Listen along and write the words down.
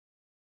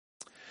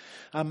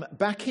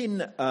Back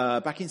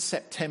in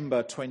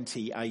September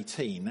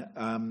 2018,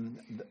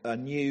 a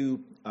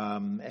new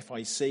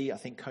FIC, I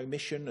think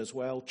commission as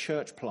well,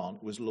 church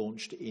plant was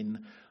launched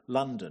in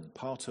London.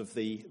 Part of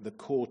the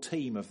core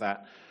team of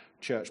that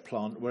church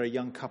plant were a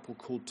young couple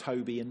called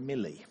Toby and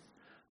Millie,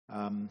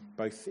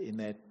 both in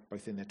their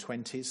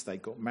 20s. They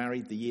got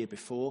married the year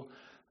before.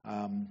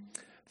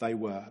 They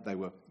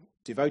were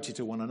devoted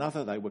to one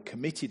another. They were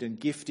committed and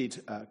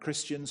gifted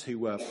Christians who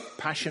were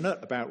passionate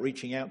about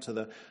reaching out to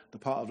the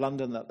part of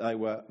London that they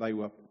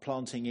were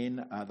planting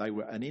in. They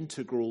were an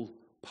integral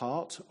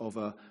part of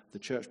the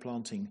church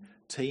planting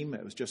team.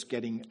 It was just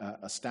getting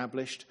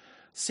established.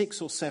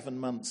 6 or 7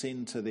 months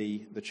into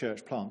the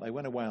church plant, they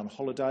went away on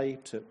holiday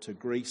to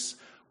Greece,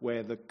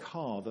 where the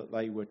car that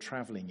they were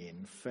travelling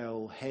in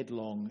fell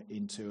headlong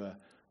into a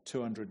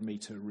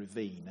 200-metre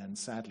ravine, and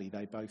sadly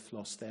they both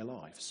lost their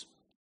lives.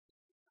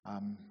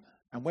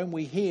 And when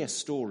we hear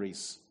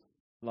stories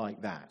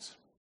like that,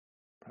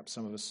 perhaps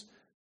some of us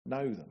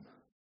know them,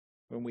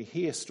 when we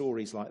hear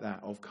stories like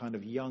that of kind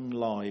of young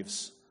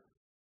lives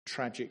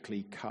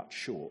tragically cut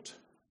short,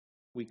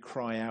 we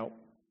cry out,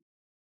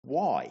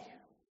 why?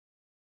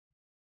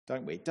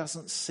 Don't we? It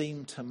doesn't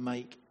seem to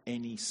make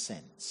any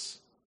sense.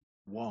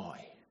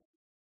 Why?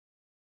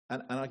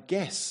 And I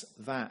guess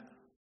that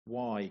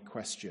why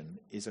question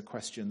is a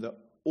question that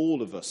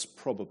all of us,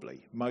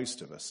 probably,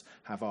 most of us,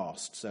 have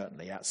asked,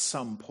 certainly, at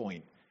some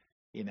point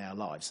in our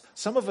lives.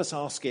 Some of us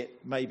ask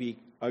it maybe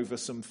over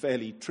some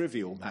fairly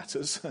trivial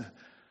matters.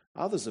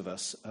 Others of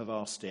us have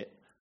asked it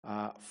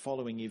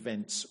following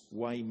events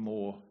way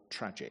more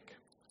tragic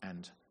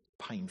and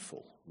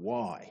painful.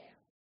 Why?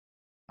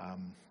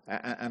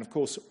 And of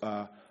course,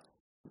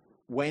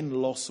 when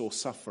loss or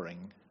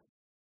suffering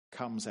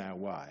comes our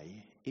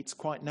way, it's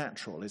quite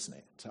natural, isn't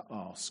it, to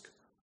ask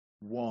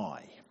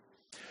why?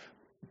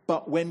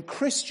 But when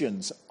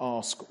Christians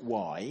ask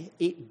why,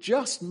 it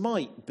just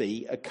might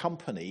be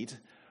accompanied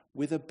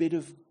with a bit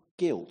of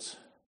guilt.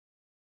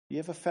 You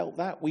ever felt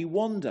that? We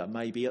wonder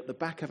maybe at the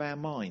back of our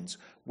minds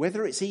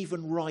whether it's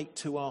even right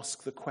to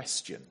ask the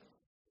question.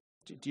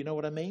 Do you know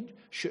what I mean?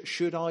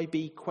 Should I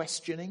be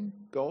questioning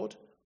God?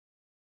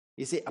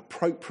 Is it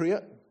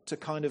appropriate to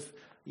kind of,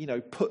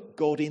 put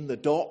God in the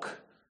dock,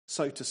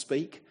 so to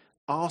speak,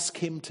 ask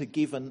him to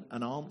give an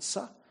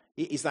answer?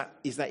 Is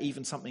that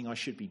even something I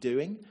should be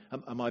doing?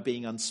 Am I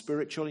being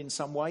unspiritual in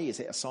some way? Is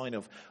it a sign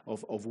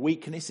of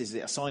weakness? Is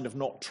it a sign of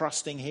not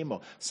trusting him, or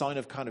a sign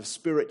of kind of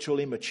spiritual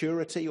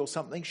immaturity or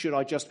something? Should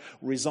I just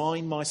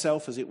resign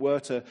myself, as it were,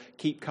 to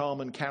keep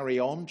calm and carry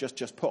on,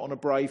 just put on a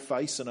brave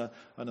face and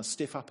a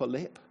stiff upper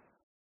lip?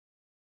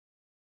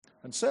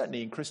 And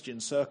certainly in Christian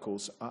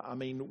circles, I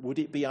mean, would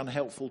it be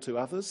unhelpful to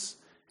others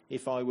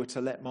if I were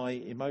to let my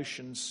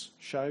emotions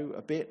show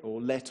a bit,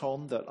 or let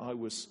on that I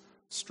was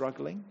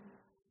struggling?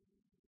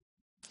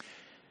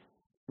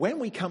 When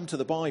we come to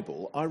the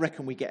Bible, I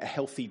reckon we get a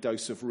healthy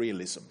dose of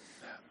realism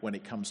when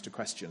it comes to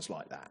questions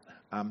like that.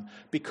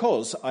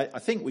 Because I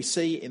think we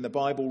see in the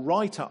Bible,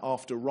 writer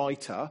after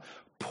writer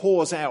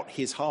pours out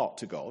his heart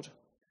to God,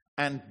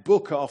 and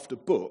book after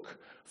book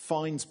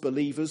finds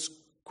believers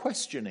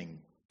questioning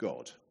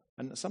God,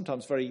 and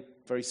sometimes very,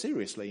 very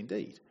seriously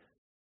indeed.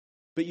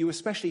 But you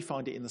especially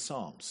find it in the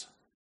Psalms,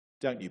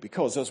 don't you?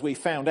 Because as we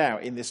found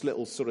out in this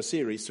little sort of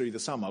series through the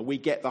summer, we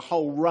get the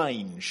whole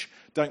range,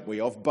 don't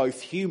we, of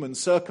both human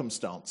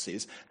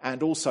circumstances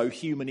and also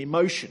human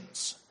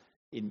emotions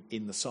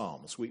in the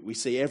Psalms. We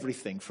see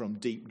everything from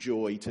deep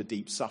joy to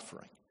deep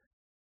suffering.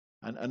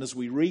 And as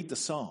we read the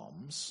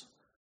Psalms,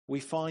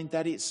 we find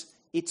that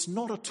it's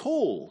not at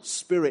all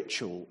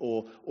spiritual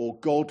or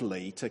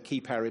godly to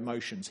keep our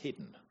emotions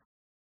hidden,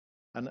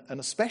 and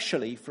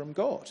especially from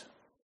God.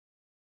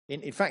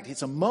 In fact,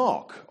 it's a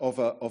mark of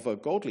a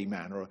godly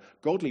man or a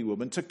godly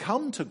woman to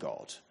come to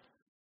God,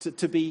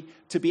 to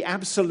be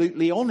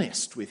absolutely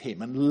honest with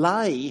him and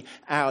lay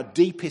our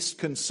deepest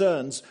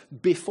concerns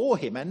before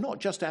him, and not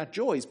just our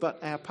joys,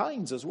 but our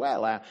pains as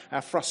well,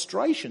 our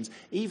frustrations,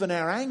 even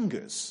our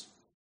angers.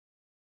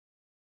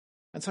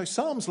 And so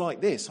Psalms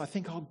like this, I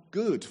think, are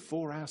good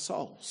for our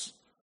souls,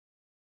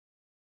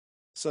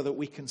 so that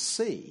we can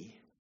see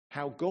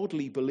how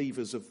godly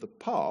believers of the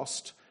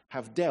past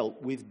have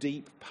dealt with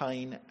deep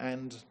pain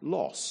and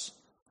loss.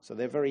 So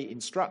they're very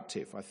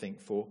instructive, I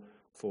think, for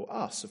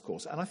us, of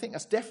course. And I think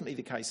that's definitely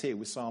the case here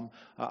with Psalm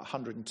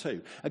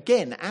 102.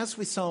 Again, as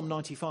with Psalm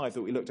 95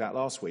 that we looked at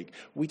last week,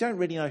 we don't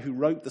really know who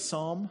wrote the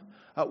psalm.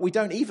 We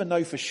don't even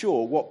know for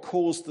sure what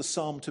caused the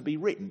psalm to be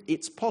written.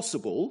 It's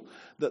possible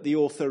that the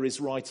author is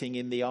writing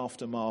in the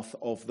aftermath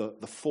of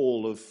the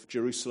fall of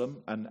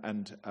Jerusalem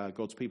and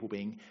God's people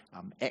being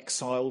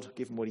exiled,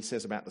 given what he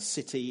says about the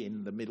city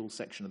in the middle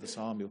section of the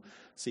psalm. You'll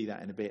see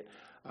that in a bit.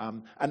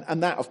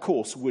 And that, of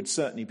course, would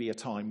certainly be a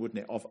time, wouldn't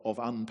it, of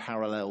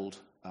unparalleled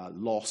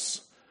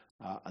loss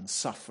and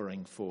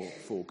suffering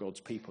for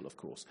God's people, of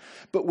course.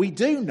 But we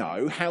do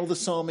know how the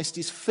psalmist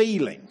is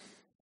feeling,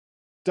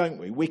 don't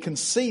we? We can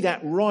see that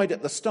right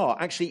at the start.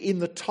 Actually, in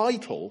the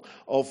title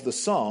of the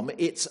psalm,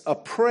 it's a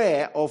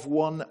prayer of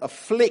one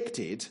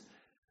afflicted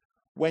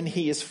when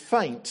he is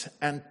faint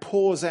and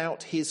pours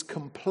out his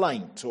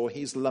complaint or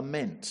his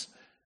lament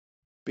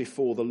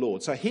before the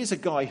Lord. So here's a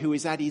guy who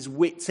is at his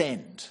wit's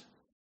end.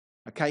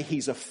 Okay,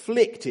 he's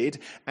afflicted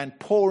and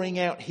pouring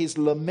out his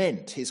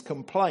lament, his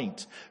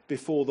complaint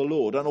before the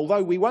Lord. And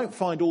although we won't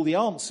find all the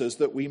answers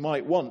that we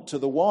might want to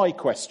the why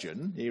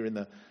question here in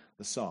the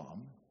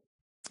psalm,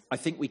 I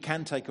think we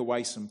can take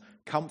away some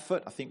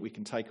comfort. I think we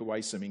can take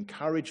away some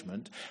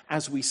encouragement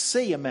as we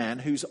see a man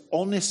who's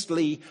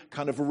honestly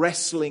kind of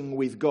wrestling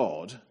with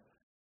God,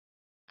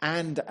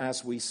 and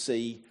as we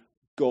see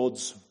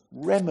God's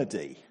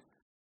remedy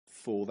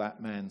for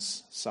that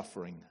man's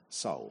suffering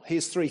soul.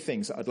 Here's three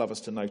things that I'd love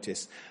us to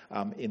notice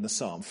in the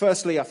psalm.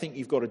 Firstly, I think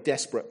you've got a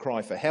desperate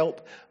cry for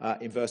help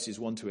in verses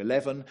 1 to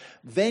 11.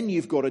 Then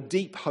you've got a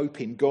deep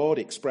hope in God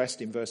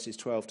expressed in verses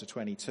 12 to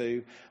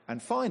 22.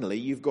 And finally,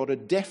 you've got a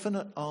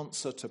definite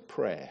answer to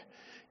prayer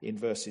in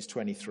verses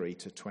 23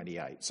 to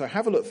 28. So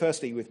have a look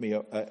firstly with me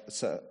at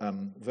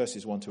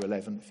verses 1 to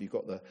 11, if you've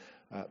got the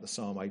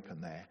psalm open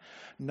there.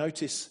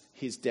 Notice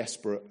his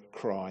desperate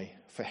cry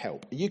for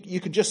help. You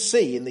can just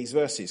see in these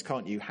verses,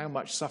 can't you, how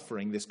much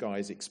suffering this guy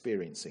is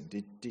experiencing.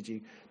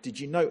 Did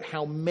you note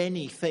how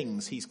many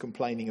things he's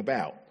complaining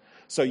about?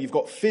 So you've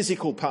got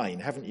physical pain,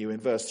 haven't you, in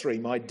verse 3?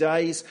 My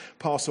days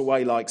pass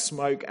away like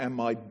smoke and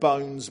my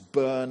bones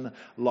burn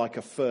like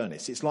a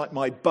furnace. It's like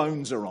my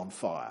bones are on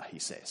fire, he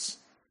says.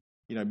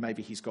 You know,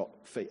 maybe he's got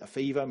a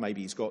fever,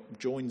 maybe he's got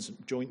joints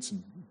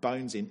and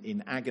bones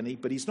in agony,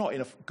 but he's not in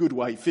a good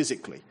way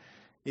physically,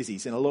 is he?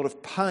 He's in a lot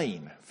of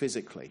pain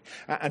physically.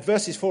 And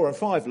verses 4 and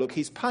 5, look,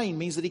 his pain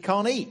means that he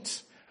can't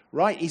eat,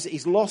 right?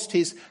 He's lost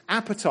his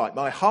appetite.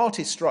 My heart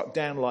is struck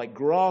down like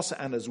grass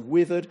and has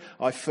withered.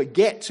 I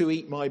forget to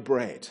eat my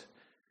bread.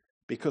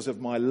 Because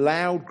of my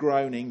loud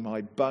groaning,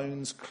 my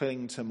bones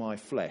cling to my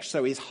flesh.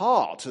 So his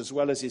heart, as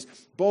well as his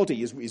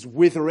body, is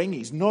withering.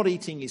 He's not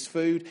eating his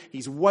food.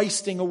 He's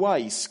wasting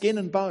away, skin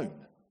and bone.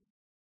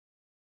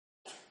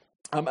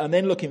 And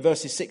then look in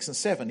verses 6 and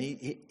 7.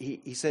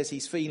 He says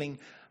he's feeling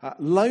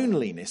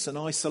loneliness and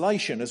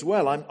isolation as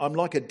well. I'm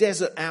like a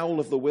desert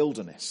owl of the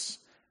wilderness,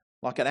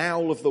 like an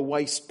owl of the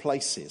waste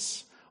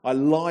places. I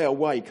lie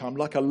awake. I'm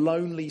like a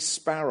lonely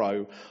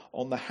sparrow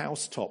on the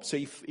housetop. So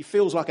he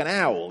feels like an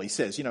owl, he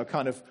says, you know,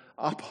 kind of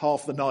up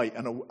half the night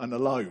and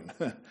alone,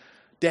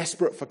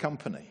 desperate for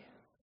company.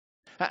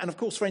 And of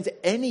course, friends,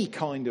 any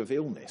kind of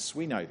illness,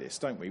 we know this,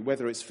 don't we?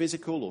 Whether it's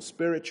physical or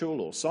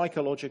spiritual or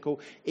psychological,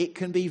 it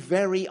can be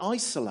very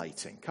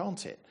isolating,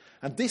 can't it?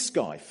 And this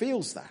guy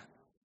feels that.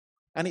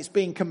 And it's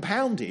being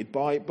compounded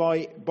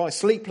by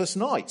sleepless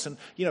nights. And,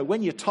 you know,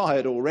 when you're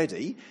tired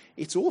already,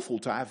 it's awful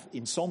to have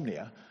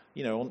insomnia,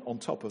 you know, on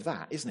top of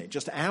that, isn't it?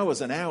 Just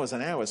hours and hours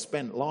and hours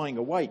spent lying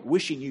awake,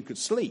 wishing you could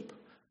sleep.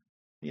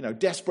 You know,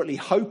 desperately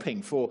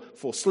hoping for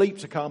sleep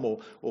to come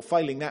or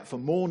failing that for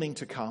morning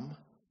to come.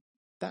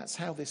 That's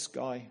how this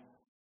guy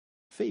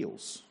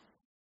feels.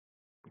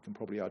 We can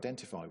probably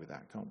identify with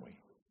that, can't we?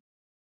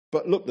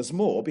 But look, there's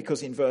more,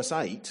 because in verse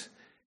 8,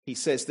 he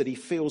says that he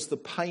feels the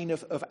pain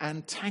of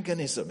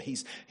antagonism.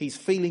 He's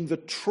feeling the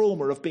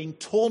trauma of being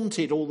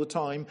taunted all the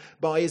time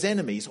by his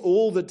enemies.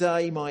 All the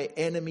day my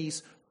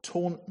enemies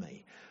taunt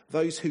me.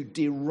 Those who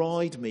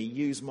deride me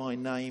use my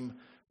name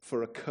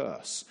for a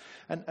curse.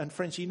 And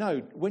friends, you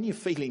know, when you're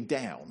feeling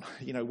down,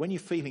 you know, when you're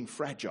feeling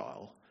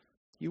fragile,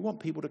 you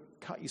want people to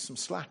cut you some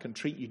slack and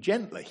treat you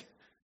gently,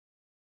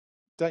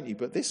 don't you?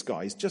 But this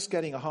guy is just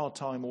getting a hard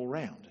time all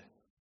round.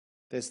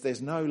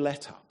 There's no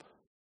let up.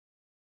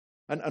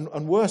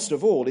 And worst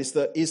of all is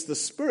the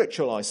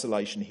spiritual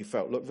isolation he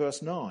felt. Look,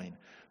 verse 9.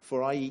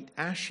 For I eat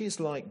ashes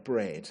like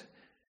bread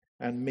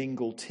and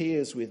mingle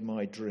tears with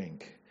my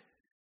drink,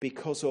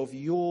 because of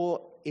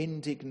your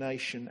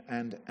indignation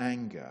and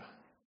anger.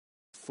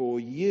 For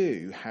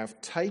you have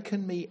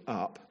taken me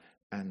up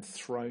and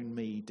thrown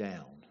me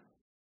down.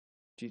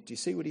 Do you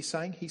see what he's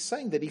saying? He's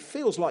saying that he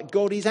feels like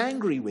God is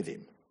angry with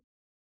him.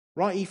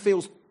 Right? He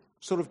feels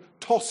sort of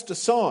tossed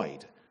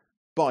aside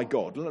by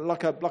God,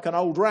 like an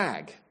old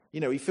rag. You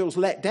know, he feels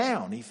let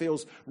down. He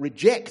feels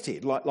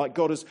rejected, like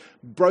God has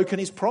broken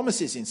his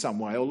promises in some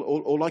way,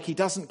 or like he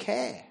doesn't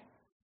care.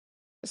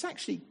 It's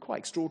actually quite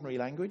extraordinary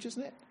language,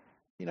 isn't it?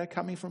 You know,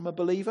 coming from a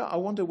believer. I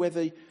wonder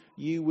whether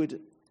you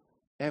would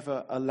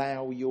ever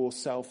allow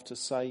yourself to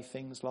say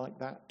things like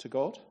that to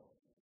God.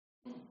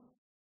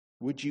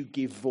 Would you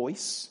give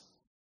voice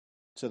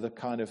to the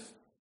kind of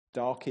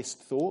darkest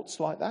thoughts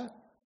like that?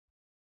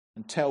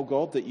 And tell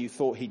God that you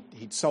thought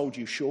he'd sold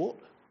you short?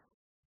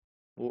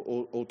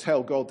 Or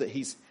tell God that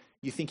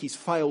you think he's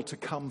failed to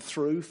come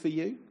through for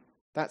you?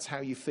 That's how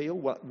you feel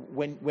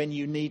when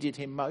you needed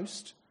him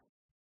most?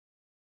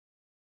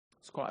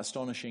 It's quite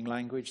astonishing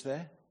language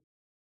there.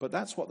 But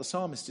that's what the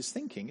psalmist is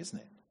thinking, isn't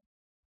it?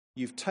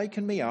 You've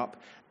taken me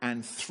up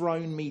and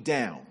thrown me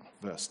down,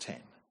 verse 10.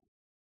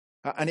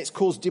 And it's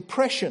caused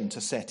depression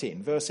to set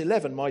in. Verse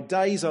 11, my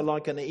days are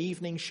like an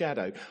evening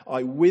shadow.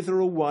 I wither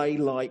away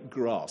like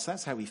grass.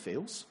 That's how he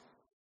feels.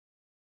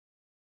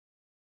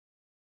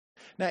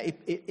 Now,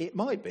 it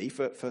might be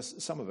for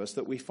some of us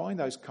that we find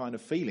those kind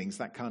of feelings,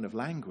 that kind of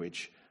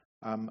language,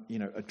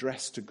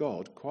 addressed to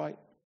God, quite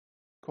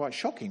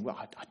shocking. Well,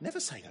 I'd never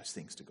say those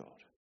things to God.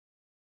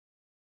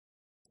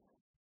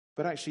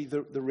 But actually,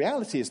 the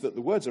reality is that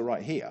the words are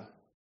right here.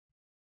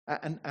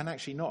 And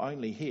actually not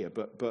only here,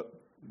 but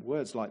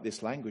words like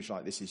this, language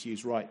like this is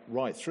used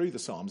right through the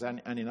Psalms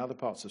and in other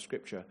parts of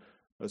Scripture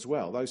as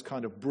well. Those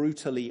kind of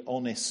brutally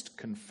honest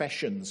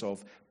confessions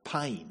of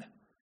pain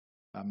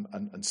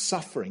and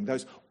suffering,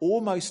 those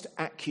almost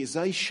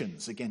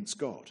accusations against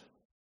God,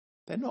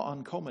 they're not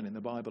uncommon in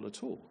the Bible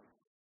at all.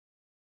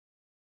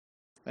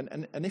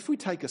 And if we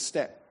take a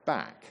step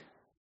back,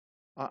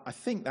 I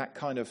think that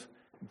kind of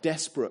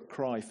desperate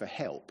cry for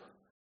help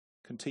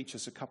can teach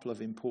us a couple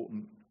of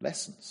important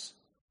lessons.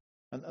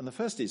 And the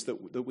first is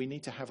that we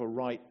need to have a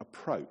right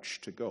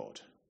approach to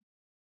God.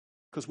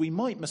 Because we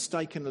might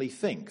mistakenly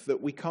think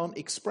that we can't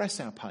express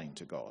our pain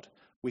to God.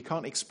 We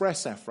can't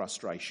express our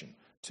frustration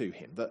to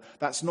him.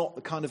 That's not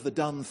the kind of the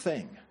done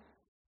thing,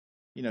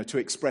 to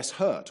express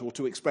hurt or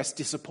to express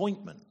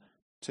disappointment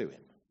to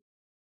him.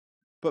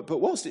 But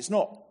whilst it's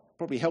not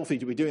probably healthy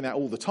to be doing that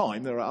all the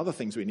time, there are other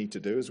things we need to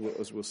do, as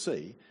we'll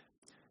see.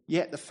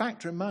 Yet the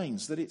fact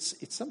remains that it's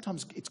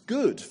sometimes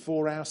good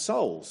for our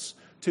souls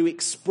to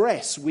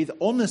express with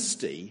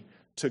honesty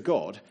to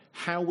God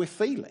how we're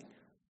feeling.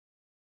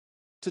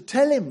 To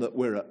tell him that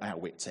we're at our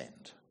wit's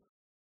end,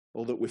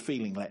 or that we're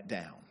feeling let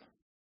down,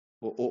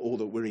 or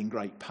that we're in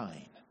great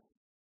pain,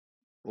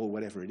 or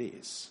whatever it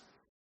is.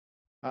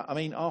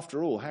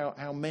 After all,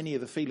 how many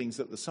of the feelings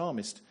that the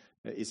psalmist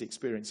is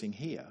experiencing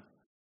here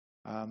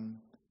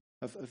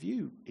have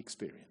you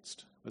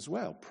experienced as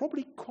well?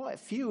 Probably quite a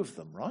few of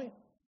them, right?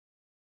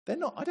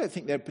 I don't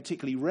think they're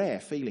particularly rare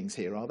feelings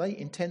here, are they?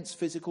 Intense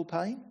physical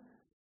pain?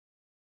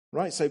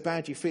 Right, so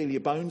bad you feel your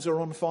bones are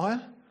on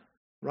fire?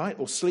 Right,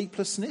 or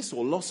sleeplessness,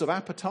 or loss of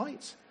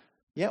appetite?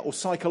 Yeah, or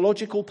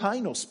psychological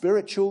pain, or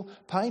spiritual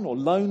pain, or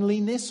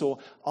loneliness, or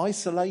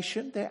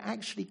isolation. They're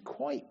actually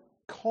quite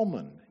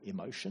common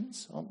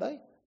emotions, aren't they?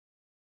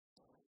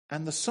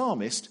 And the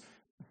psalmist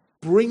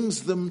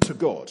brings them to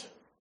God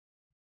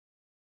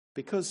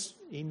because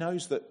he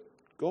knows that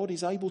God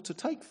is able to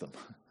take them.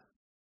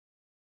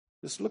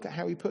 Just look at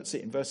how he puts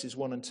it in verses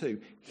 1 and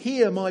 2.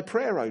 Hear my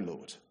prayer, O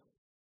Lord.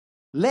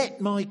 Let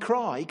my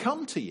cry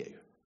come to you.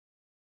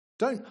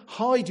 Don't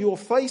hide your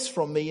face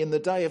from me in the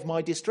day of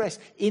my distress.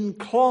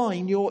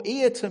 Incline your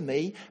ear to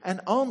me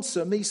and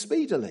answer me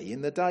speedily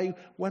in the day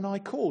when I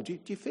call. Do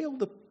you feel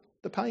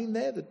the pain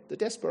there, the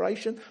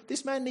desperation?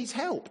 This man needs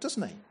help,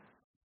 doesn't he?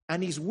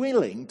 And he's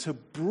willing to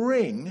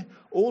bring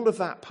all of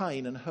that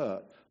pain and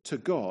hurt to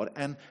God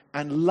and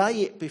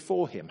lay it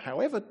before him.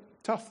 However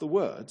tough the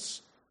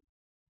words,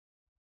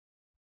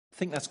 I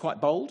think that's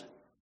quite bold,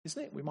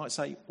 isn't it? We might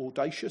say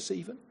audacious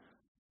even.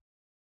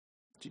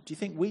 Do you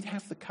think we'd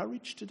have the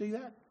courage to do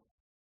that?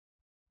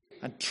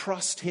 And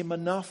trust him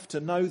enough to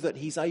know that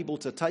he's able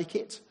to take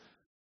it?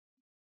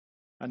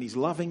 And he's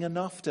loving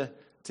enough to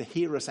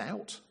hear us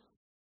out?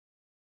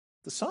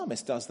 The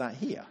psalmist does that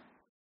here.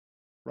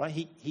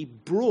 Right? He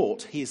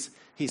brought his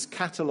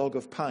catalogue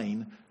of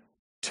pain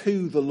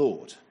to the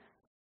Lord.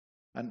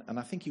 And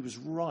I think he was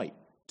right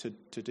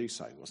to do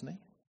so, wasn't he?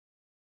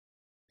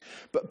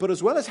 But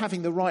as well as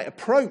having the right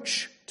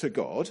approach to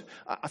God,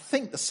 I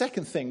think the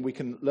second thing we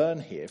can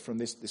learn here from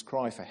this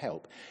cry for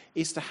help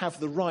is to have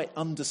the right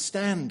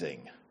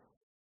understanding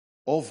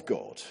of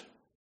God.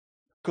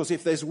 Because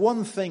if there's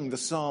one thing the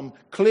psalm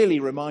clearly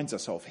reminds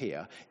us of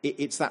here,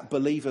 it's that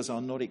believers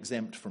are not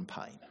exempt from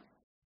pain.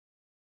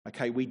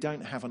 Okay, we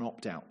don't have an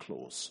opt-out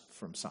clause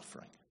from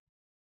suffering.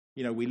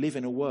 We live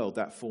in a world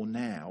that for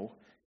now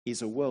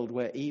is a world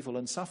where evil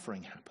and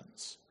suffering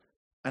happens.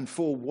 And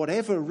for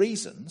whatever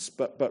reasons,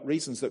 but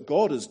reasons that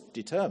God has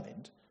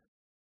determined,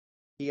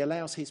 he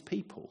allows his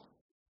people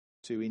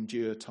to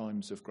endure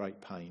times of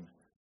great pain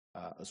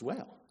as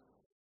well.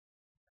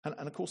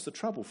 And of course the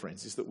trouble,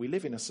 friends, is that we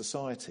live in a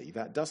society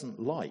that doesn't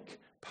like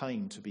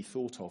pain to be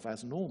thought of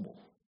as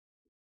normal,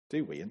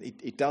 do we? And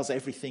it does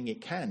everything it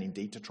can,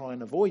 indeed, to try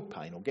and avoid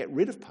pain or get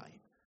rid of pain.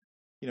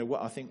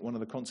 What I think one of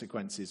the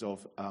consequences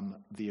of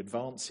the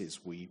advances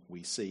we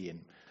see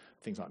in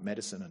things like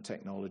medicine and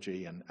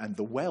technology and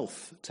the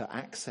wealth to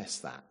access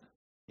that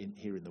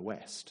here in the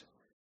West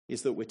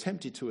is that we're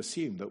tempted to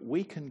assume that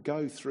we can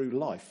go through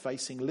life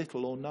facing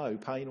little or no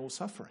pain or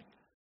suffering.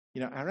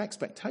 Our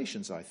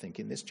expectations, I think,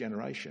 in this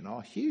generation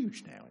are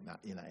huge now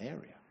in that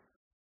area.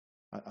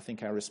 I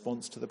think our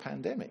response to the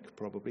pandemic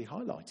probably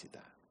highlighted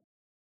that.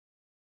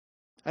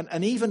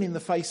 And even in the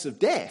face of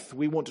death,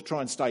 we want to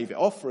try and stave it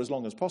off for as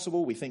long as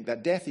possible. We think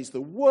that death is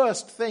the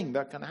worst thing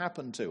that can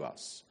happen to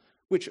us.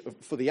 Which,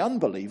 for the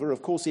unbeliever,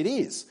 of course, it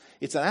is.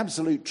 It's an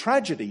absolute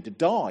tragedy to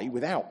die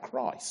without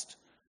Christ.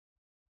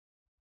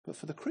 But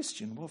for the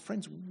Christian, well,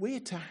 friends, we're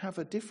to have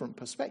a different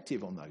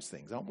perspective on those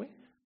things, aren't we?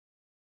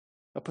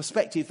 A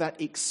perspective that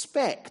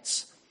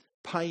expects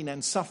pain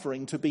and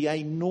suffering to be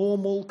a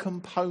normal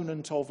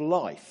component of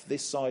life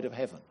this side of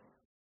heaven.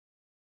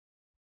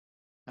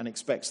 And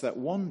expects that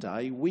one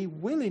day we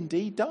will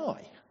indeed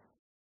die.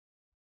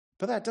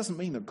 But that doesn't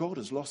mean that God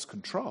has lost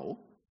control.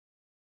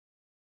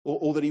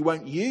 or that he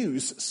won't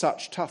use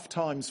such tough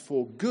times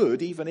for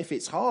good, even if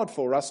it's hard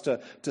for us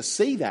to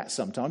see that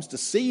sometimes, to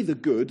see the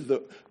good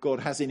that God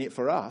has in it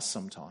for us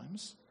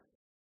sometimes.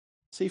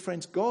 See,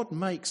 friends, God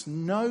makes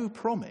no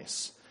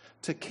promise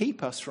to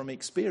keep us from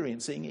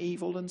experiencing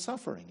evil and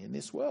suffering in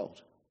this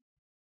world.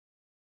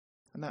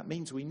 And that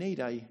means we need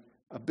a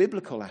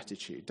biblical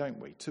attitude, don't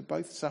we, to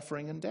both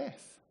suffering and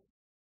death.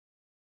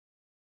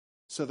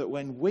 So that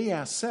when we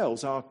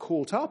ourselves are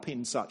caught up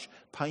in such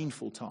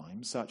painful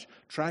times, such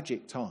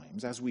tragic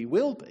times, as we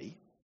will be,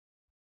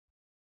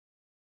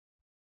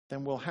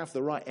 then we'll have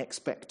the right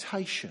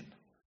expectation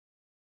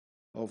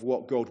of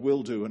what God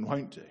will do and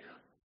won't do.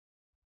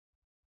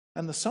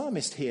 And the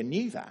psalmist here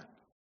knew that.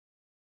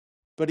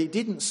 But it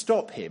didn't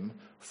stop him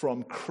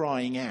from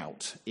crying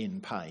out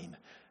in pain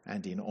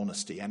and in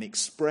honesty and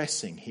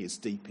expressing his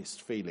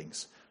deepest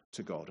feelings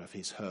to God of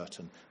his hurt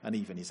and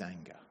even his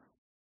anger.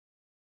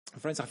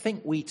 Friends, I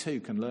think we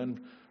too can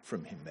learn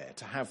from him there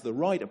to have the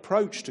right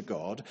approach to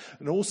God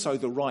and also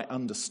the right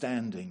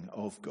understanding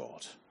of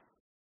God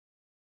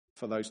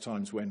for those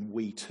times when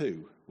we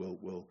too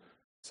will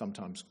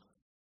sometimes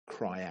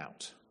cry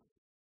out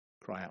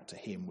to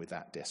him with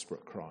that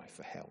desperate cry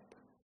for help.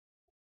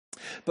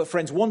 But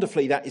friends,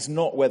 wonderfully, that is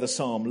not where the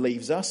psalm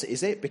leaves us,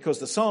 is it? Because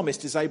the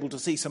psalmist is able to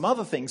see some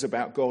other things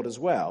about God as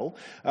well,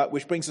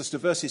 which brings us to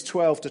verses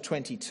 12 to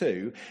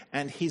 22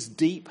 and his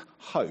deep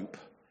hope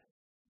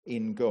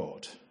in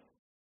God.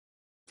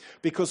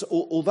 Because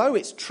although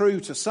it's true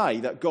to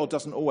say that God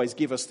doesn't always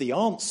give us the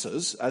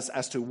answers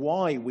as to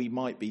why we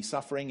might be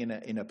suffering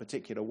in a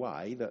particular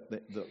way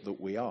that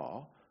we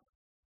are,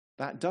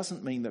 that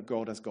doesn't mean that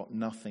God has got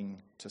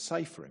nothing to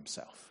say for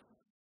himself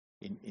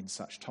in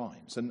such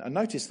times. And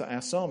notice that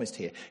our psalmist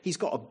here, he's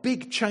got a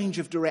big change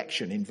of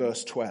direction in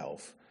verse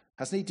 12,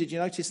 hasn't he? Did you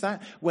notice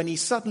that? When he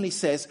suddenly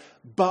says,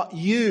 "But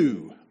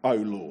you, O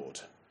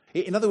Lord."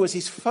 In other words,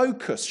 his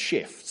focus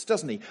shifts,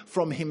 doesn't he?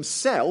 From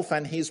himself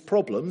and his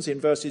problems in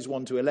verses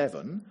 1 to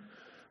 11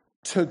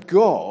 to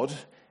God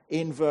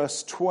in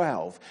verse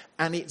 12.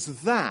 And it's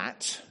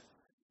that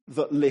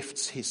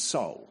lifts his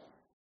soul.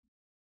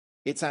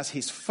 It's as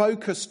his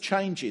focus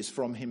changes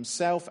from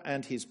himself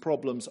and his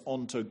problems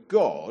onto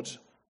God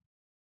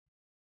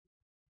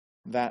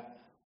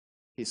that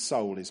his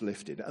soul is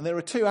lifted. And there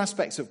are two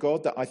aspects of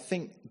God that I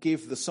think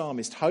give the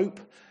psalmist hope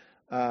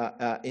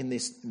in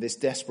this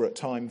desperate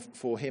time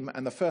for him.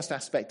 And the first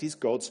aspect is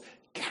God's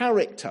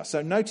character.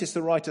 So notice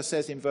the writer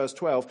says in verse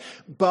 12,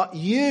 "But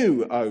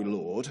you, O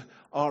Lord,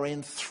 are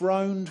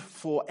enthroned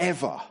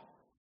forever.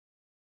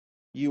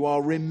 You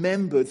are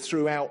remembered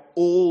throughout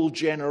all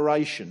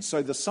generations."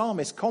 So the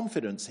psalmist's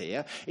confidence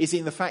here is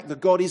in the fact that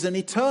God is an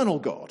eternal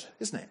God,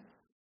 isn't it?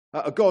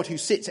 A God who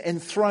sits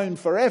enthroned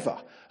forever.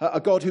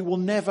 A God who will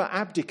never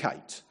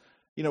abdicate.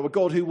 You know, a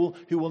God who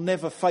will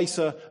never face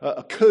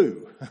a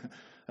coup.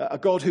 A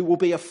God who will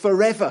be a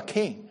forever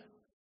king,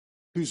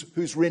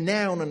 whose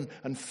renown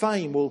and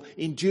fame will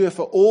endure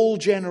for all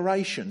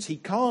generations. He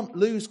can't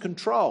lose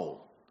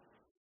control.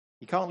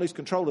 He can't lose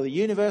control of the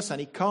universe, and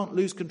he can't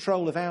lose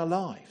control of our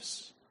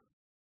lives.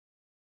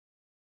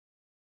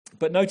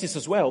 But notice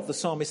as well, the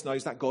psalmist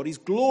knows that God is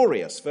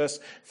glorious. Verse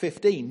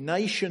 15,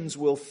 "Nations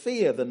will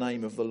fear the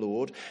name of the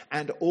Lord,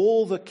 and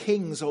all the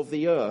kings of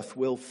the earth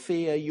will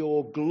fear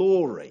your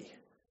glory.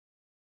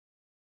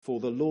 For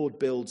the Lord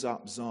builds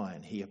up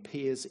Zion. He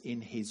appears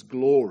in his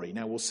glory."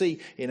 Now we'll see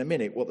in a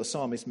minute what the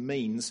psalmist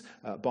means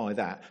by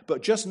that.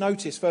 But just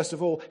notice, first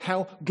of all,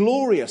 how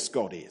glorious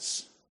God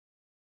is.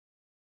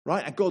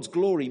 Right? And God's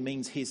glory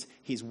means his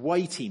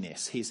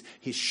weightiness, his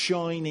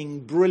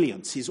shining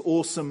brilliance, his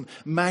awesome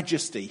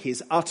majesty,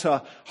 his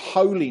utter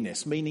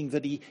holiness, meaning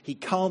that he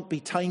can't be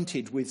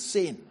tainted with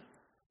sin.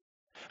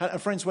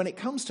 And friends, when it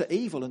comes to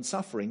evil and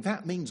suffering,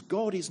 that means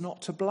God is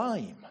not to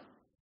blame.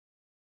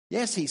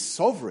 Yes, he's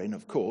sovereign,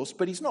 of course,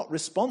 but he's not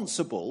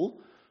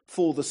responsible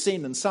for the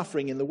sin and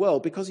suffering in the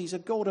world because he's a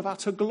God of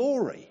utter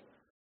glory.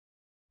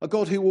 A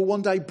God who will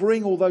one day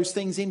bring all those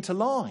things into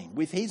line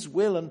with his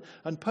will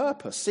and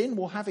purpose. Sin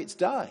will have its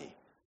day.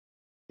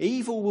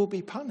 Evil will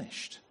be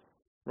punished,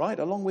 right,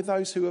 along with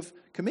those who have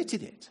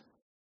committed it.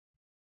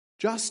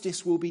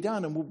 Justice will be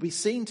done and will be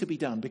seen to be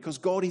done because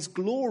God is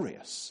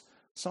glorious.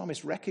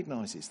 Psalmist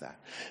recognises that.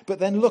 But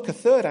then look, a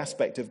third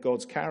aspect of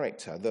God's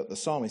character that the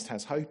psalmist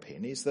has hope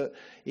in is that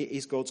it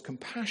is God's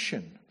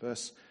compassion.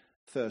 Verse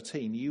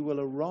 13, "You will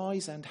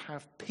arise and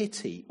have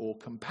pity or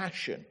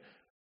compassion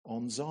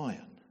on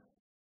Zion."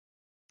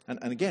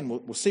 And again,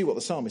 we'll see what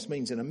the psalmist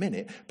means in a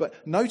minute.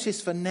 But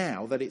notice for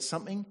now that it's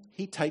something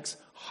he takes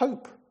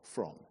hope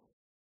from.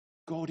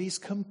 God is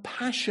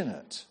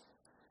compassionate.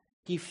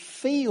 He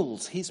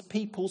feels his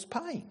people's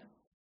pain.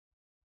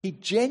 He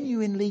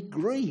genuinely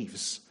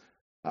grieves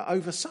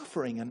over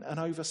suffering and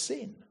over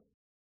sin.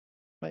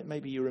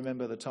 Maybe you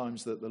remember the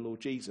times that the Lord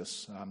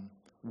Jesus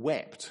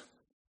wept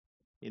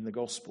in the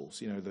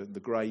Gospels, you know, the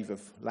grave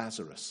of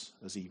Lazarus,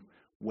 as he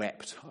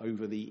wept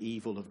over the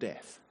evil of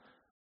death,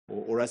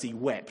 or as he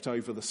wept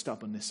over the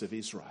stubbornness of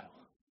Israel.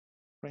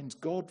 Friends,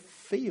 God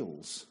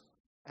feels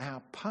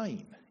our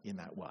pain in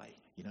that way,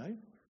 you know.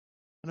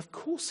 And of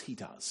course he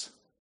does.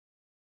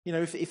 You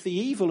know, if the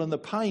evil and the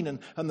pain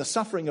and the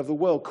suffering of the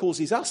world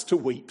causes us to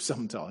weep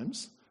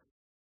sometimes,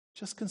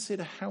 just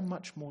consider how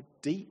much more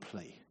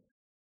deeply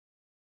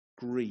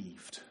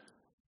grieved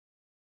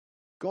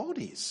God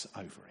is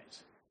over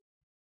it.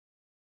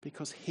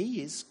 Because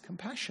he is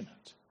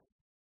compassionate.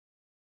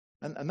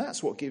 And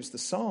that's what gives the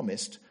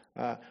psalmist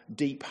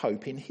deep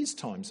hope in his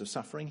times of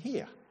suffering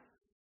here,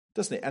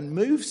 doesn't it? And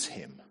moves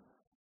him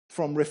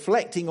from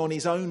reflecting on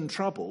his own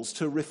troubles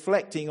to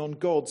reflecting on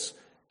God's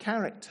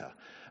character.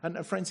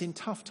 And friends, in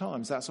tough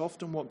times, that's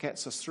often what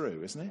gets us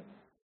through, isn't it?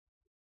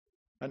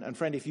 And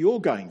friend, if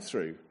you're going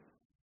through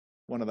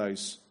one of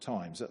those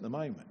times at the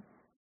moment,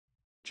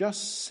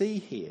 just see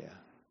here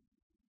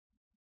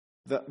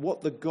that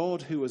what the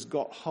God who has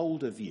got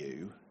hold of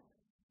you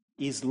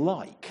is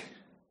like.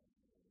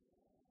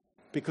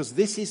 Because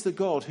this is the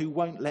God who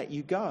won't let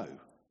you go.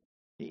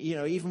 You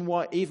know, even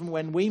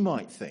when we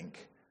might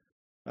think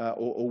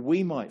or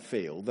we might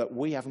feel that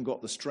we haven't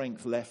got the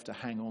strength left to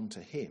hang on to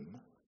him,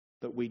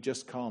 that we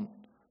just can't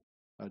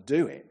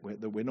do it,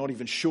 that we're not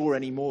even sure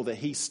anymore that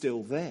he's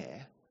still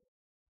there,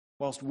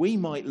 whilst we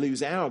might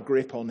lose our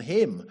grip on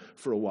him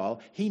for a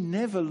while, he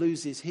never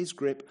loses his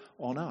grip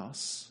on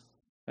us.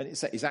 And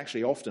it's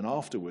actually often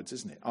afterwards,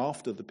 isn't it?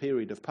 After the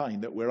period of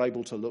pain that we're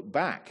able to look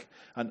back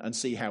and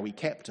see how he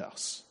kept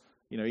us,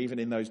 you know, even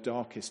in those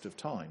darkest of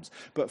times.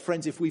 But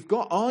friends, if we've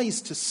got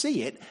eyes to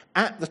see it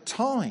at the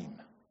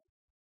time,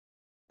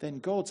 then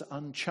God's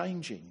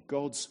unchanging,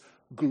 God's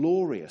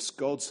glorious,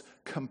 God's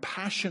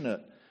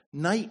compassionate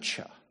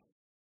nature,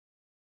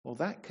 well,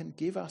 that can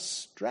give us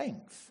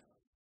strength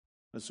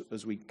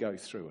as we go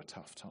through a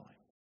tough time.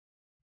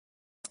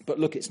 But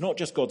look, it's not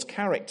just God's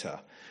character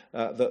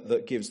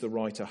that gives the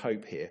writer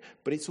hope here,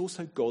 but it's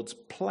also God's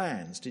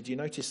plans. Did you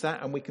notice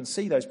that? And we can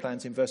see those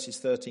plans in verses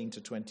 13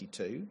 to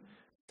 22.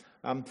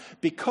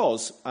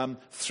 Because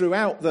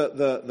throughout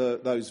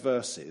those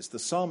verses, the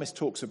psalmist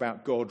talks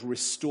about God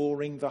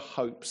restoring the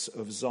hopes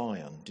of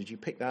Zion. Did you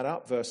pick that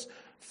up? Verse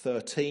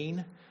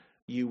 13,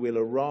 you will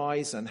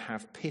arise and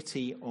have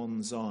pity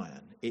on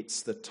Zion.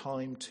 It's the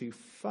time to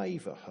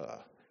favour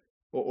her.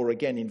 Or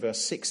again in verse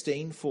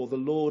 16, for the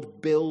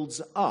Lord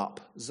builds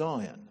up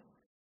Zion.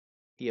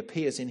 He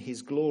appears in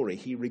his glory.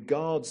 He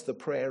regards the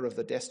prayer of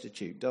the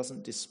destitute,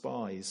 doesn't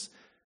despise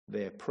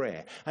their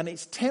prayer. And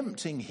it's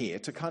tempting here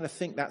to kind of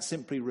think that's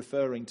simply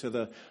referring to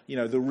the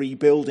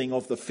rebuilding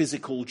of the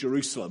physical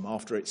Jerusalem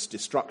after its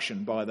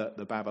destruction by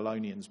the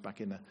Babylonians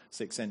back in the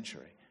 6th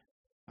century.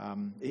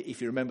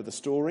 If you remember the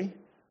story,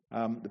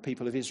 the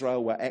people of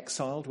Israel were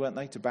exiled, weren't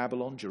they, to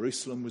Babylon.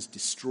 Jerusalem was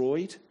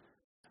destroyed.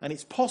 And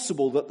it's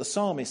possible that the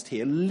psalmist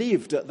here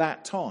lived at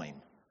that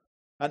time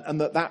and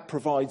that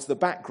provides the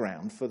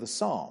background for the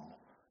psalm.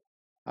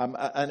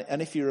 And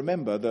if you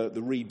remember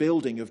the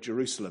rebuilding of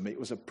Jerusalem, it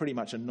was pretty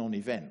much a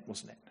non-event,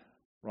 wasn't it?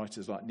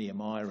 Writers like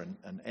Nehemiah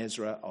and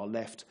Ezra are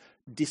left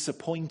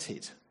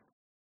disappointed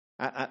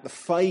at the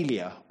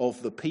failure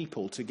of the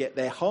people to get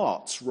their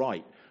hearts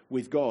right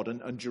with God,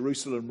 and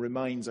Jerusalem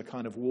remains a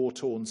kind of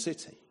war-torn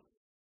city.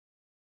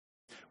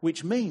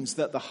 Which means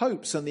that the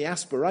hopes and the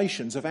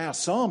aspirations of our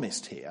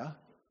psalmist here,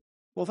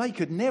 well, they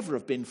could never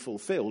have been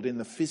fulfilled in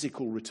the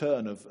physical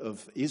return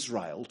of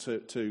Israel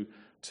to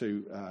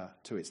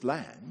its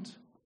land.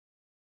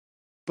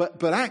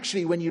 But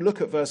actually, when you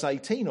look at verse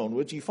 18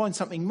 onwards, you find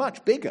something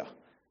much bigger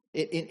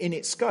in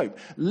its scope.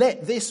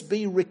 Let this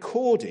be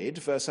recorded,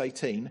 verse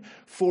 18,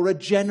 for a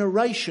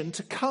generation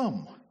to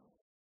come,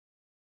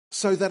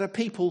 so that a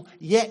people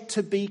yet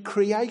to be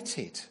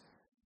created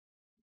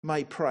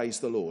may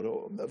praise the Lord.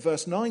 Or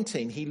verse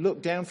 19, he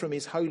looked down from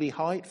his holy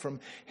height. From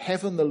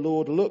heaven the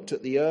Lord looked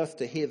at the earth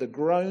to hear the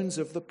groans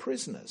of the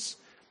prisoners,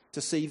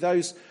 to see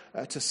those,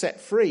 to set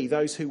free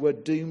those who were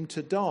doomed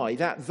to die,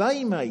 that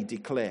they may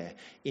declare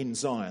in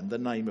Zion the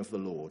name of the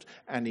Lord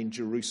and in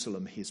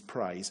Jerusalem his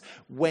praise.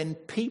 When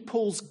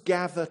peoples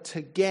gather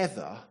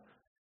together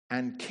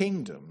and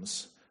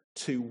kingdoms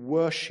to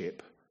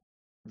worship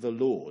the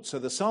Lord. So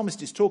the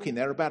psalmist is talking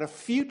there about a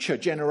future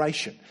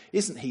generation,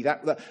 isn't he?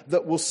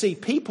 That will see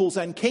peoples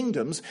and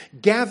kingdoms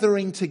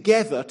gathering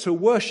together to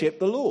worship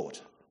the Lord.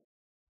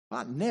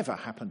 That never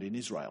happened in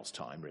Israel's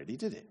time, really,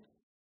 did it?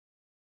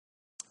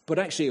 But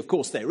actually, of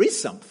course, there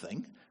is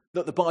something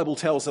that the Bible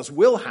tells us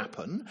will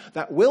happen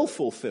that will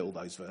fulfill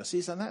those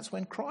verses, and that's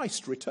when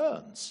Christ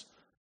returns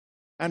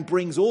and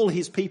brings all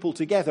his people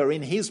together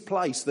in his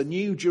place, the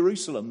new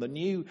Jerusalem, the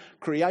new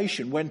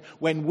creation,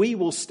 when we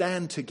will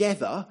stand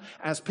together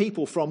as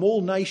people from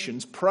all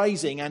nations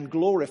praising and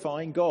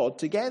glorifying God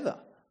together.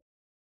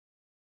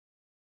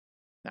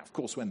 Now, of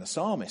course, when the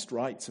psalmist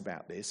writes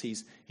about this,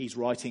 he's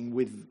writing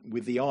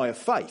with the eye of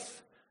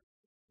faith,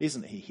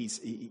 isn't he?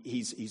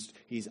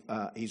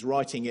 He's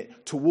writing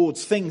it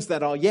towards things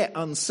that are yet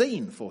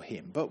unseen for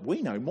him. But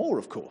we know more,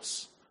 of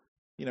course,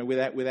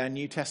 with our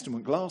New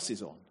Testament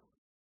glasses on.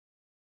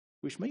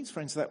 Which means,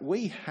 friends, that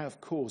we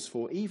have cause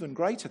for even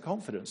greater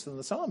confidence than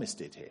the psalmist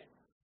did here.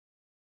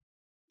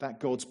 That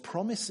God's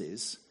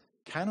promises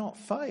cannot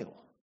fail.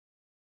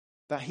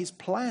 That his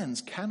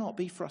plans cannot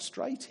be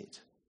frustrated.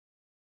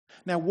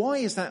 Now, why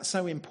is that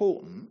so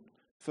important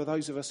for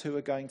those of us who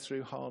are going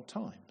through hard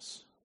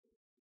times?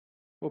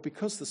 Well,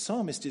 because the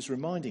psalmist is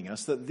reminding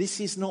us that this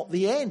is not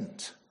the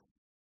end.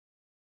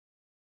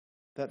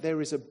 That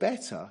there is a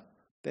better,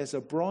 there's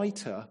a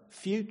brighter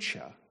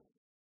future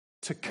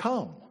to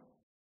come.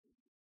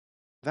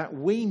 That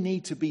we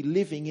need to be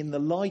living in the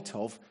light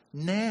of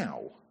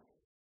now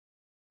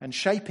and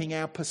shaping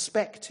our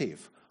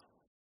perspective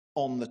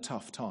on the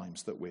tough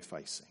times that we're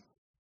facing.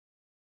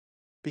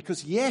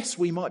 Because yes,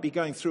 we might be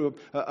going through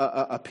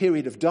a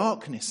period of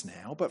darkness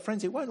now, but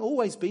friends, it won't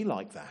always be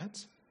like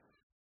that.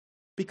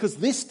 Because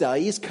this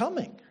day is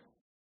coming.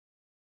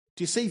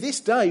 Do you see, this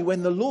day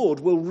when the Lord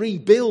will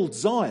rebuild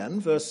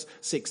Zion, verse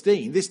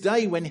 16, this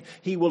day when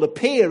he will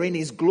appear in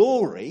his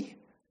glory,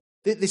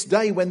 this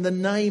day when the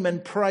name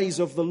and praise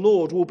of the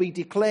Lord will be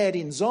declared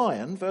in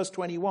Zion, verse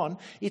 21,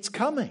 it's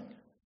coming.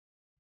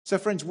 So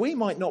friends, we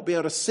might not be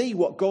able to see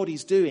what God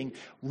is doing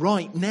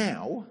right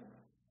now.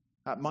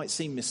 That might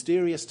seem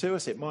mysterious to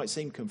us. It might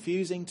seem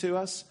confusing to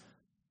us.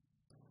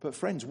 But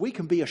friends, we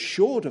can be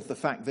assured of the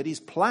fact that his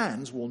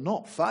plans will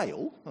not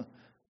fail.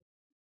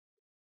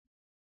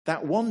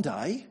 That one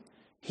day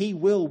he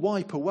will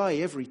wipe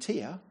away every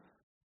tear,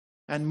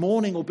 and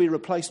mourning will be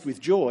replaced with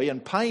joy,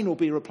 and pain will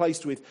be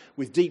replaced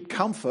with deep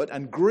comfort,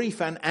 and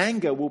grief and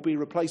anger will be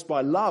replaced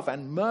by love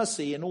and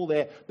mercy in all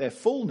their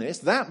fullness.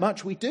 That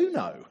much we do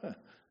know.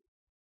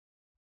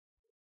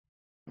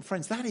 And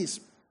friends, that is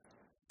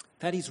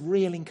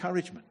real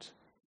encouragement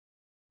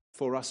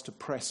for us to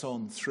press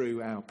on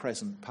through our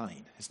present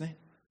pain, isn't it?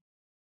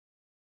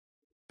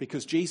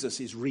 Because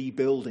Jesus is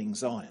rebuilding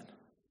Zion.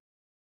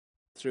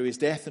 Through his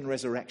death and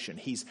resurrection,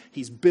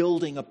 he's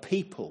building a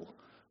people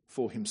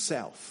for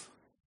himself.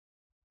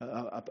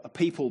 A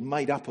people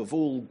made up of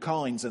all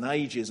kinds and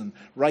ages and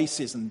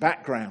races and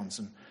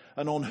backgrounds,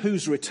 and on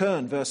whose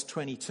return, verse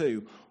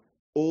 22,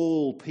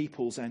 all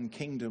peoples and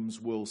kingdoms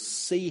will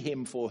see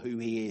him for who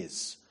he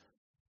is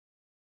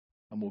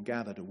and will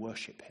gather to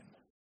worship him.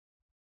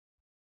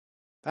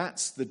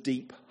 That's the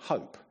deep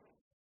hope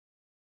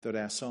that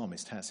our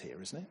psalmist has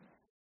here, isn't it?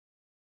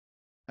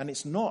 And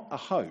it's not a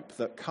hope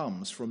that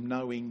comes from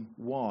knowing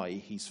why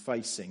he's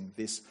facing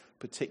this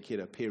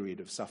particular period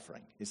of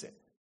suffering, is it?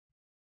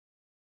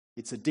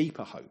 It's a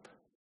deeper hope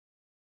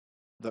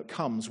that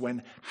comes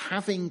when,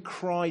 having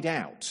cried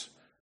out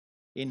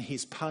in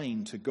his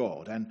pain to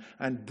God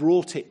and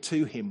brought it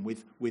to him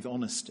with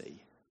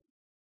honesty,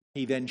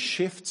 he then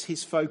shifts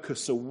his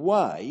focus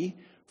away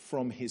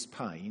from his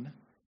pain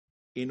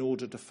in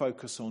order to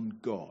focus on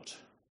God,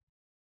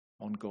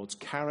 on God's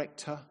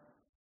character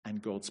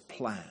and God's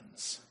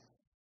plans.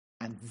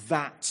 And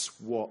that's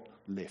what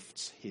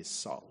lifts his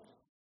soul.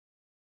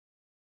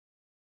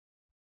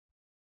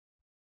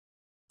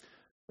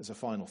 There's a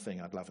final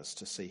thing I'd love us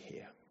to see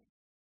here,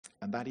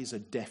 and that is a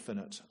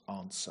definite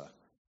answer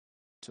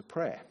to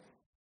prayer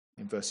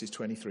in verses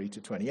 23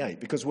 to 28.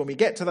 Because when we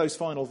get to those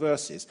final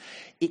verses,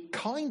 it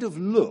kind of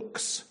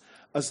looks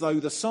as though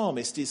the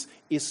psalmist is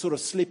sort of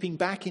slipping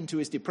back into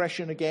his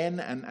depression again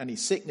and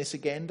his sickness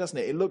again, doesn't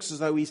it? It looks as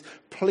though he's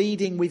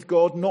pleading with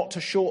God not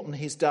to shorten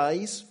his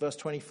days, verse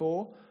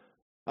 24,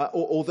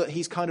 or that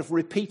he's kind of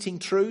repeating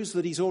truths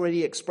that he's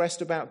already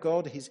expressed about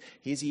God.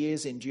 His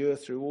years endure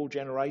through all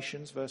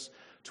generations, verse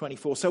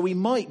 24. So we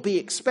might be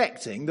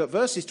expecting that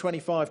verses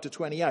 25 to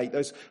 28,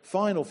 those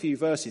final few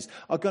verses,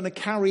 are going to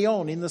carry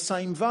on in the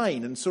same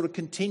vein and sort of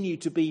continue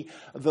to be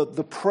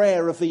the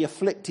prayer of the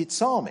afflicted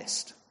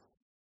psalmist.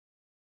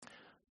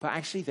 But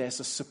actually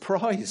there's a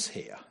surprise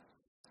here,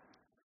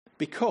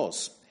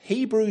 because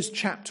Hebrews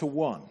chapter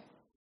 1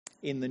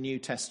 in the New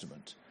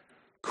Testament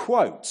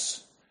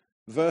quotes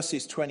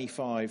verses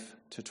 25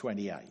 to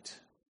 28.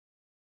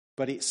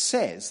 But it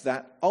says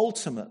that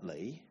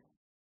ultimately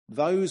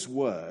those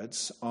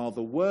words are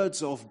the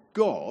words of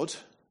God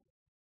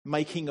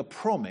making a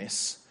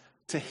promise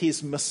to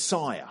his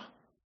Messiah,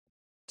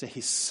 to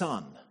his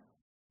Son,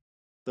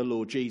 the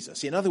Lord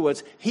Jesus. In other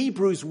words,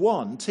 Hebrews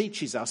 1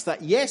 teaches us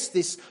that yes,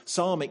 this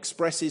psalm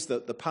expresses the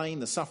pain,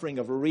 the suffering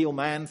of a real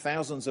man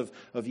thousands of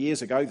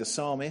years ago, the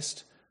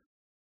psalmist.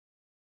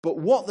 But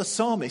what the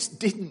psalmist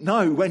didn't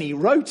know when he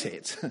wrote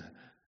it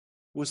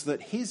was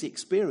that his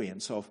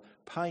experience of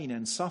pain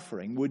and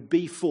suffering would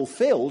be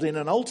fulfilled in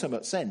an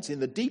ultimate sense, in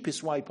the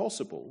deepest way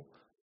possible,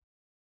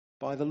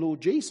 by the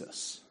Lord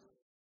Jesus.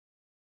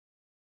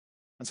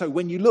 And so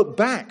when you look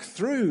back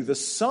through the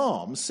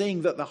psalm,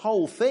 seeing that the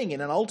whole thing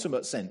in an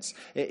ultimate sense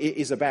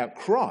is about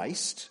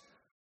Christ,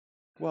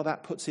 well,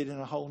 that puts it in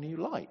a whole new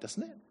light,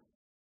 doesn't it?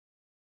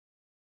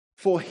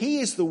 For he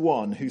is the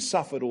one who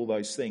suffered all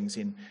those things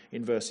in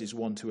verses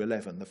 1 to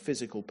 11, the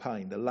physical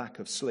pain, the lack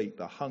of sleep,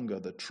 the hunger,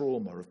 the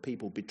trauma of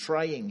people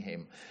betraying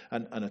him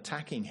and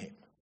attacking him.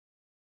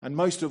 And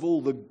most of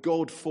all, the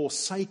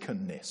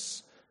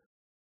God-forsakenness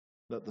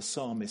that the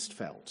psalmist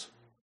felt,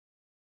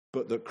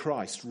 but that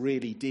Christ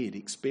really did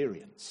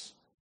experience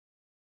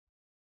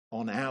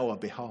on our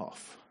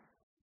behalf.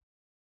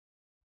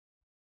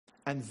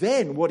 And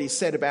then what is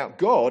said about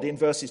God in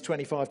verses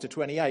 25 to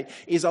 28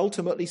 is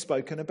ultimately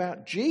spoken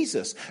about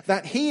Jesus,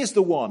 that he is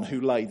the one who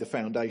laid the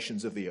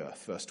foundations of the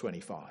earth, verse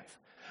 25.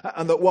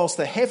 And that whilst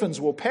the heavens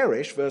will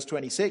perish, verse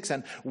 26,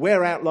 and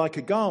wear out like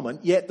a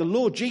garment, yet the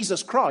Lord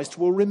Jesus Christ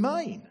will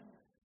remain,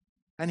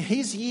 and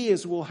his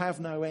years will have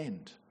no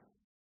end.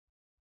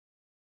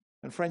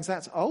 And friends,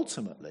 that's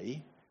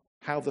ultimately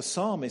how the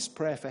psalmist's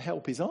prayer for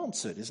help is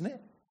answered, isn't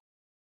it?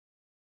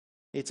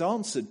 It's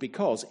answered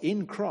because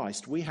in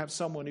Christ we have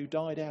someone who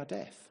died our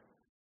death,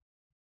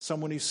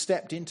 someone who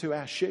stepped into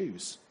our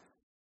shoes,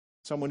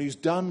 someone who's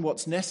done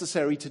what's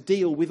necessary to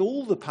deal with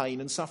all the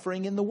pain and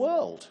suffering in the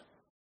world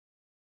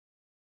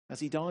as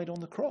he died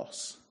on the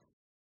cross,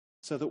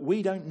 so that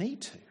we don't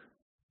need to,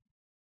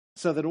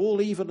 so that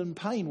all evil and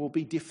pain will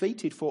be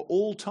defeated for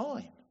all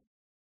time.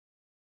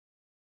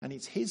 And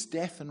it's his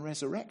death and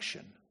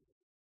resurrection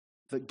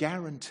that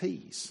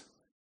guarantees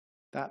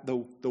that the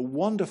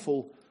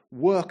wonderful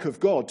work of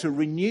God to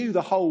renew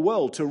the whole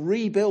world, to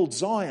rebuild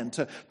Zion,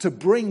 to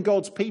bring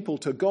God's people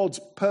to God's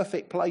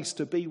perfect place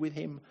to be with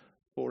him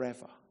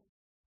forever.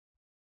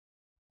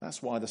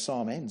 That's why the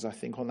psalm ends, I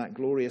think, on that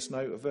glorious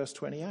note of verse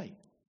 28.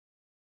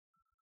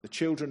 The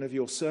children of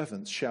your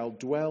servants shall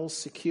dwell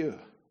secure.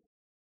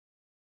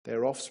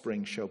 Their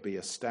offspring shall be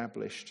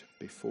established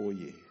before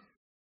you.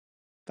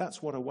 That's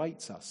what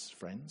awaits us,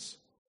 friends.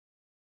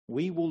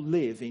 We will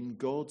live in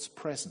God's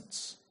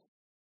presence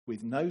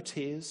with no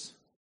tears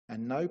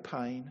and no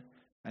pain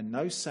and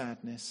no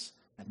sadness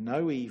and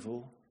no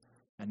evil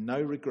and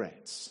no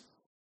regrets.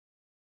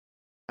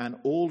 And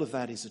all of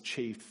that is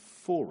achieved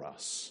for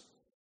us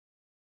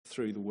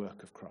through the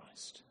work of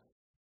Christ.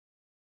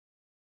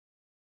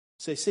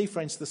 So see,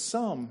 friends, the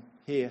psalm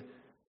here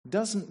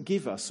doesn't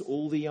give us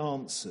all the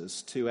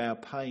answers to our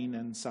pain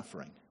and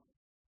suffering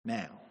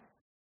now.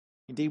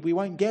 Indeed, we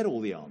won't get all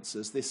the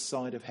answers this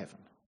side of heaven.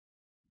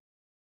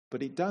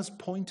 But it does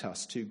point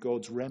us to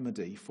God's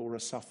remedy for a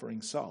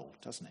suffering soul,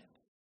 doesn't it?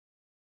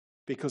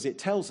 Because it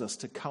tells us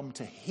to come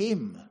to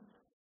him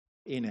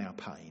in our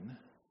pain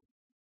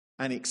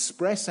and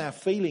express our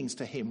feelings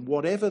to him,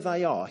 whatever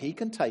they are. He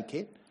can take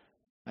it,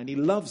 and he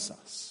loves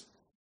us.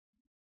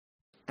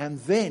 And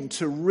then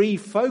to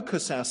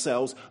refocus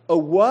ourselves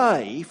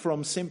away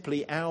from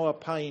simply our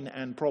pain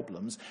and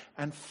problems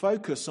and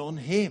focus on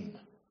him.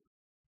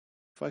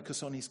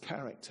 Focus on his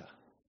character.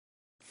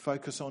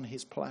 Focus on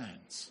his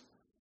plans.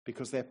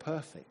 Because they're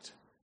perfect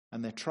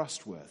and they're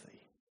trustworthy.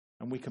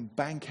 And we can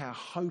bank our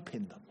hope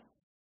in them.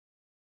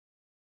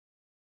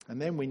 And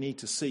then we need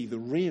to see the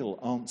real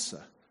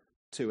answer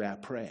to our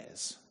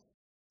prayers,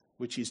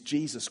 which is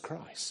Jesus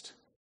Christ,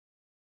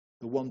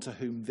 the one to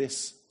whom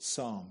this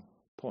psalm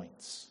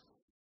points,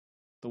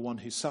 the one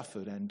who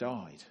suffered and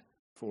died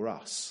for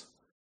us,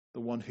 the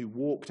one who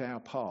walked our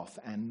path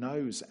and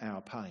knows our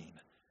pain,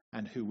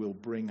 and who will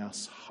bring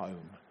us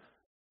home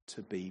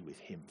to be with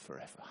him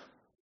forever.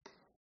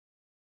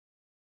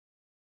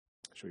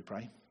 Shall we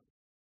pray?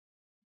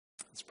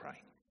 Let's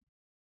pray.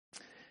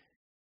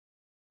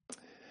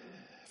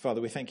 Father,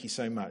 we thank you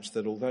so much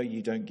that although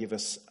you don't give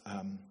us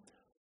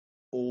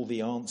all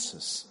the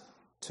answers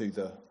to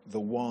the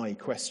why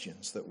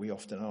questions that we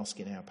often ask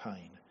in our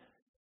pain,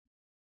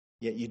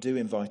 yet you do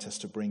invite us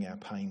to bring our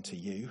pain to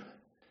you.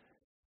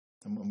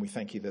 And we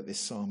thank you that this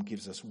psalm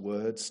gives us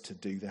words to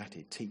do that.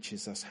 It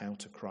teaches us how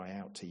to cry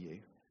out to you.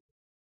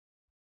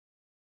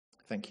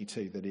 Thank you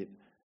too that it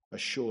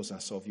assures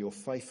us of your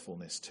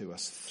faithfulness to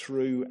us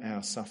through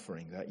our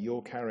suffering, that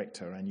your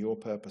character and your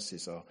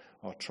purposes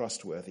are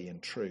trustworthy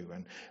and true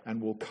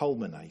and will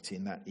culminate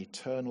in that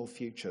eternal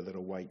future that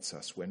awaits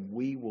us when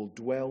we will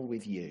dwell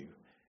with you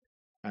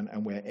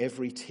and where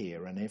every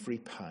tear and every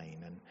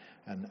pain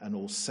and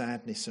all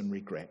sadness and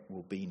regret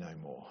will be no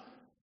more.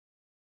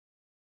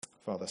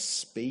 Father,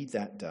 speed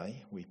that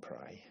day, we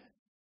pray,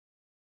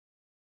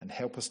 and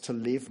help us to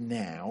live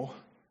now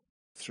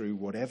through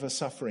whatever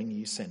suffering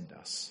you send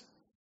us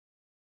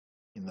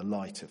in the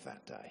light of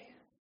that day.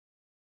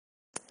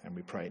 And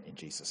we pray it in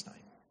Jesus' name.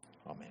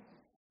 Amen.